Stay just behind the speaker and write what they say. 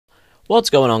What's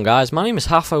going on, guys? My name is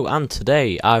Haffo, and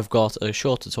today I've got a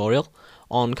short tutorial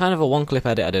on kind of a one-clip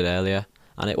edit I did earlier,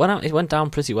 and it went down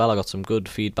pretty well. I got some good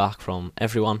feedback from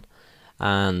everyone,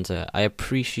 and I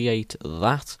appreciate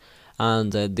that.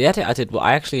 And the edit I did, well,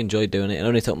 I actually enjoyed doing it. It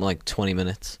only took me like 20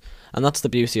 minutes, and that's the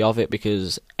beauty of it,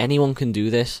 because anyone can do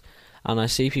this. And I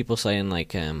see people saying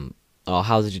like, "Oh,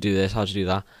 how did you do this? How did you do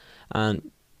that?" And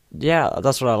yeah,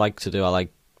 that's what I like to do. I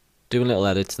like doing little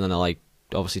edits, and then I like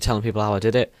obviously telling people how I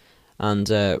did it. And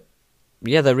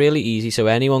yeah, they're really easy, so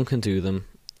anyone can do them.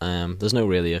 There's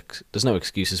no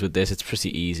excuses with this. It's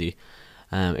pretty easy.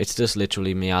 It's just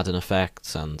literally me adding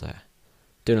effects and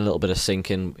doing a little bit of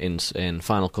syncing in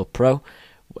Final Cut Pro.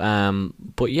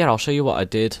 But yeah, I'll show you what I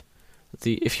did.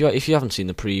 If you haven't seen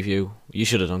the preview, you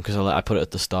should have done, because I put it at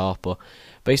the start. But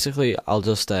basically, I'll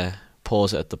just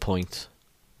pause it at the point.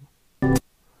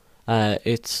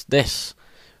 It's this,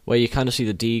 where you kind of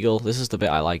see the deagle. This is the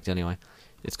bit I liked anyway.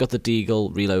 It's got the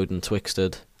deagle, reload and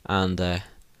twisted, and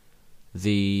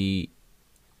it's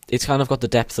kind of got the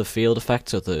depth of field effect,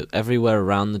 so that everywhere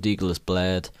around the deagle is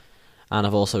blurred. And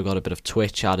I've also got a bit of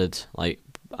twitch added,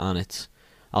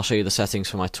 I'll show you the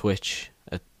settings for my twitch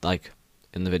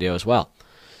in the video as well.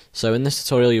 So in this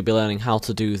tutorial, you'll be learning how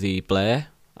to do the blur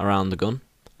around the gun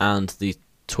and the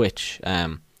twitch,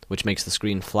 which makes the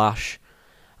screen flash.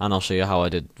 And I'll show you how I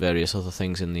did various other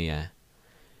things in the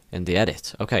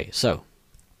edit. Okay, so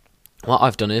what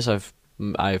I've done is I've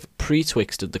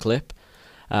pre-twixted the clip.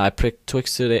 I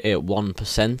twixted it at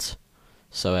 1%,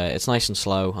 so it's nice and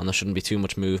slow, and there shouldn't be too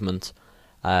much movement.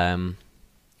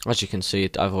 As you can see,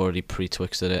 I've already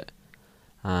pre-twixted it,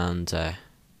 and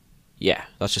yeah,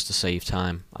 that's just to save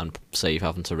time and save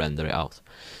having to render it out.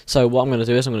 So what I'm going to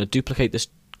do is I'm going to duplicate this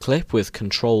clip with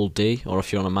Control D, or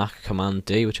if you're on a Mac, Command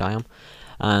D, which I am,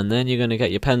 and then you're going to get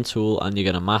your pen tool and you're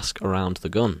going to mask around the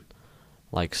gun,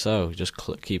 like so. Just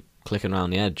keep clicking around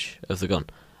the edge of the gun.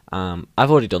 I've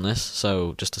already done this,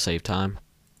 so just to save time,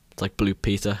 it's like Blue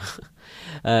Peter.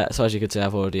 So as you can see,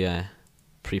 I've already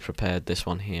pre-prepared this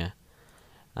one here.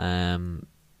 And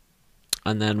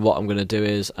then what I'm going to do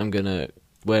is I'm going to,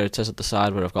 where it says at the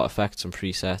side where I've got effects and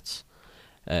presets,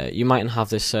 you mightn't have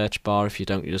this search bar. If you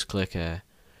don't, you just click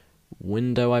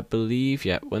window, I believe,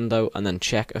 yeah, window, and then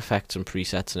check effects and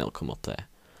presets, and it'll come up there.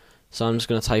 So I'm just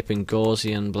going to type in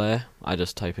Gaussian blur. I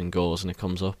just type in Gauss and it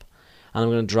comes up. And I'm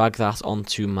going to drag that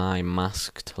onto my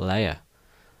masked layer.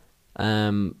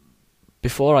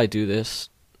 Before I do this,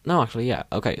 no, actually, yeah,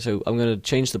 okay, so I'm going to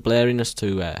change the blurriness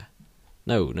to,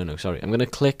 sorry. I'm going to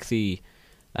click the,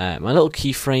 my little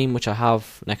keyframe, which I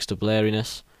have next to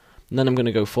blurriness. And then I'm going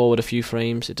to go forward a few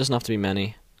frames. It doesn't have to be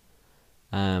many.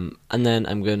 And then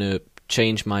I'm going to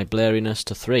change my blurriness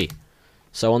to 3.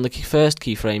 So on the first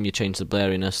keyframe, you change the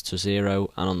blurriness to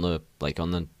 0, and on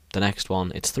the next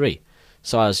one, it's 3.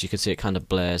 So as you can see, it kind of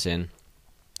blurs in.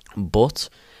 But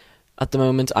at the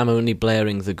moment, I'm only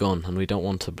blurring the gun, and we don't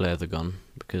want to blur the gun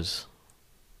because,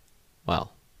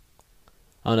 well,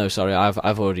 oh no, sorry, I've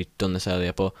already done this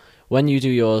earlier. But when you do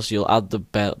yours, you'll add the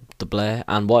blur,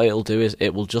 and what it'll do is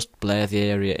it will just blur the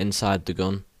area inside the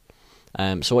gun.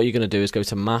 So what you're going to do is go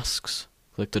to Masks,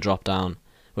 click the drop down.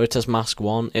 Where it says Mask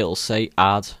 1, it'll say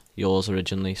Add yours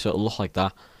originally, so it'll look like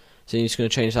that. So you're just going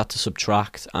to change that to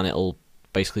Subtract, and it'll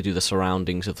basically do the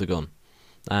surroundings of the gun.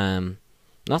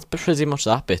 That's pretty much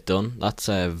that bit done. That's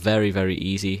very, very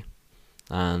easy,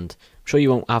 and I'm sure you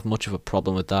won't have much of a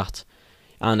problem with that.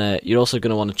 And you're also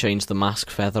going to want to change the mask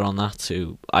feather on that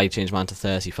to, I changed mine to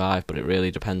 35, but it really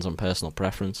depends on personal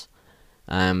preference.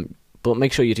 But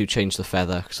make sure you do change the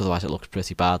feather, because otherwise it looks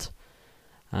pretty bad.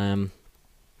 And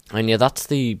yeah, that's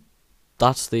the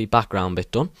background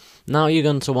bit done. Now you're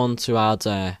going to want to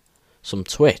add some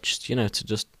twitch, to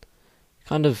just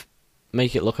kind of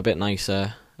make it look a bit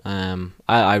nicer.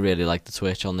 I really like the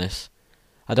twitch on this.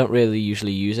 I don't really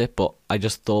usually use it, but I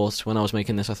just thought, when I was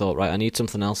making this, I thought, right, I need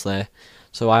something else there.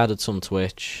 So I added some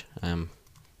twitch,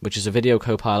 which is a video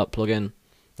copilot plugin.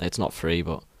 It's not free,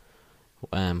 but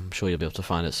I'm sure you'll be able to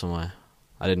find it somewhere.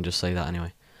 I didn't just say that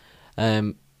anyway.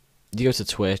 You go to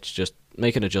twitch, just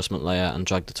make an adjustment layer and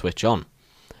drag the twitch on.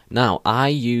 Now, I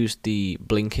used the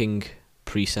blinking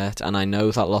preset, and I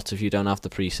know that lots of you don't have the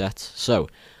preset, so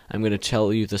I'm going to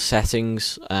tell you the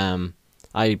settings.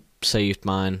 I saved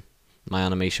my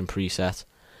animation preset,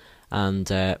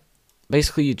 and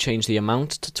basically you change the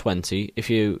amount to 20 if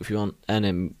you want,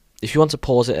 and if you want to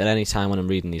pause it at any time when I'm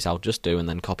reading these out, just do, and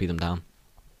then copy them down.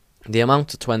 The amount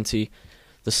to 20,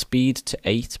 the speed to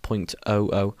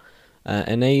 8.00.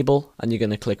 Enable, and you're going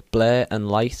to click blur and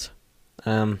light.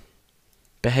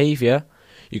 Behavior,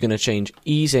 you're going to change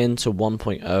ease in to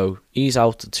 1.0, ease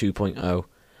out to 2.0,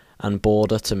 and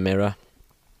border to mirror.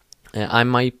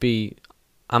 I'm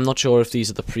not sure if these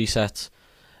are the presets,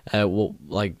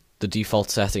 like the default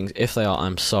settings. If they are,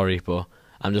 I'm sorry, but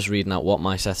I'm just reading out what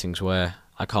my settings were.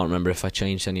 I can't remember if I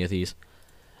changed any of these.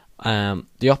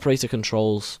 The operator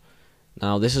controls.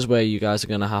 Now this is where you guys are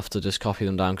going to have to just copy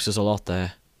them down because there's a lot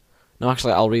there. No,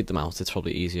 actually I'll read them out, it's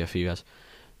probably easier for you guys.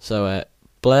 So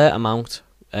blur amount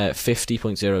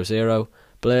 50.00,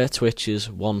 blur twitches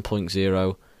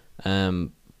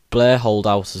 1.0, blur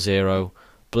holdout 0,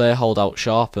 blur holdout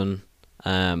sharpen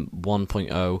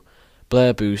 1.0,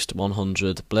 blur boost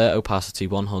 100, blur opacity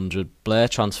 100, blur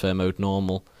transfer mode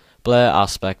normal, blur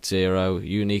aspect 0,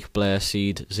 unique blur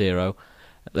seed 0,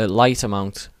 light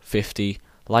amount 50,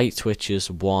 light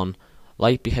twitches 1,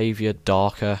 light behavior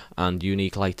darker, and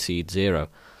unique light seed 0.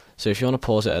 So if you want to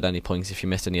pause it at any point, if you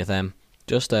missed any of them,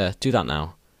 just do that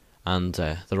now, and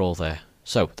they're all there.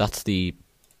 So that's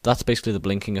basically the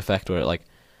blinking effect, where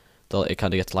it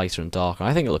kind of gets lighter and darker.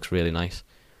 I think it looks really nice.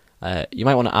 You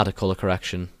might want to add a color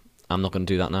correction. I'm not going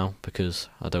to do that now because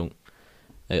it'll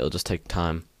just take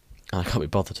time and I can't be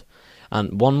bothered.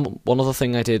 And one other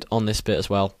thing I did on this bit as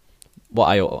well, what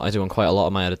I do on quite a lot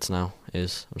of my edits now,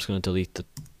 is I'm just going to delete the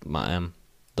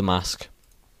mask.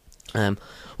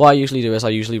 What I usually do is I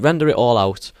usually render it all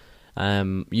out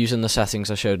using the settings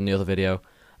I showed in the other video,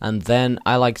 and then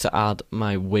I like to add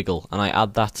my wiggle, and I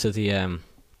add that to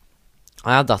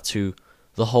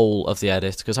the whole of the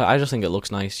edit because I just think it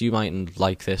looks nice. You mightn't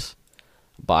like this,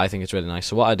 but I think it's really nice.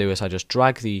 So what I do is I just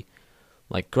grab the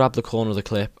corner of the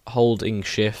clip, holding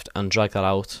shift, and drag that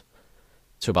out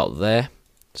to about there,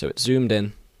 so it's zoomed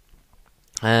in.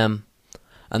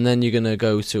 And then you're gonna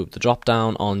go to the drop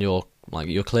down on your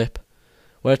clip,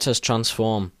 where it says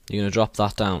transform. You're gonna drop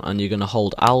that down, and you're gonna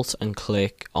hold Alt and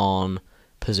click on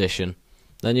position.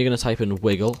 Then you're gonna type in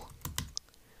wiggle,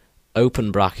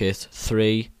 open bracket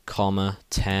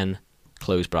 3,10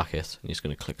 close bracket, and you're just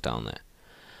gonna click down there.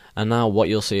 And now what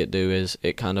you'll see it do is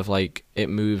it kind of it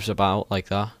moves about like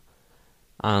that,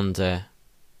 and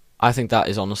I think that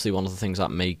is honestly one of the things that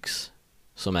makes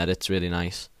some edits really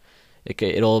nice.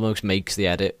 It almost makes the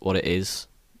edit what it is.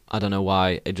 I don't know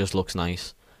why, it just looks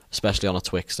nice, especially on a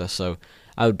Twixtor. So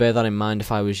I would bear that in mind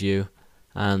if I was you.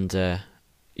 And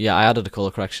yeah, I added a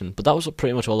color correction, but that was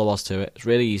pretty much all there was to it. It's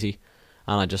really easy,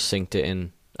 and I just synced it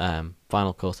in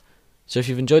Final Cut. So if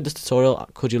you've enjoyed this tutorial,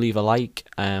 could you leave a like?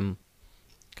 I'd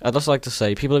just like to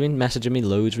say, people have been messaging me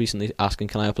loads recently asking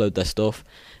can I upload their stuff,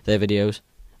 their videos,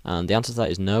 and the answer to that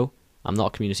is no. I'm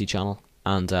not a community channel,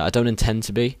 and I don't intend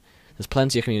to be. There's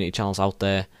plenty of community channels out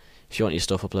there. If you want your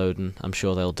stuff uploading, I'm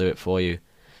sure they'll do it for you.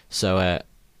 So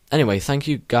anyway, thank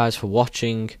you guys for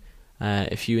watching.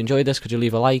 If you enjoyed this, could you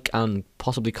leave a like and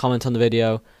possibly comment on the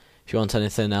video? If you want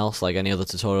anything else, like any other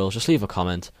tutorials, just leave a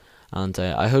comment. And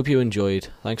I hope you enjoyed.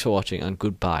 Thanks for watching, and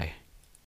goodbye.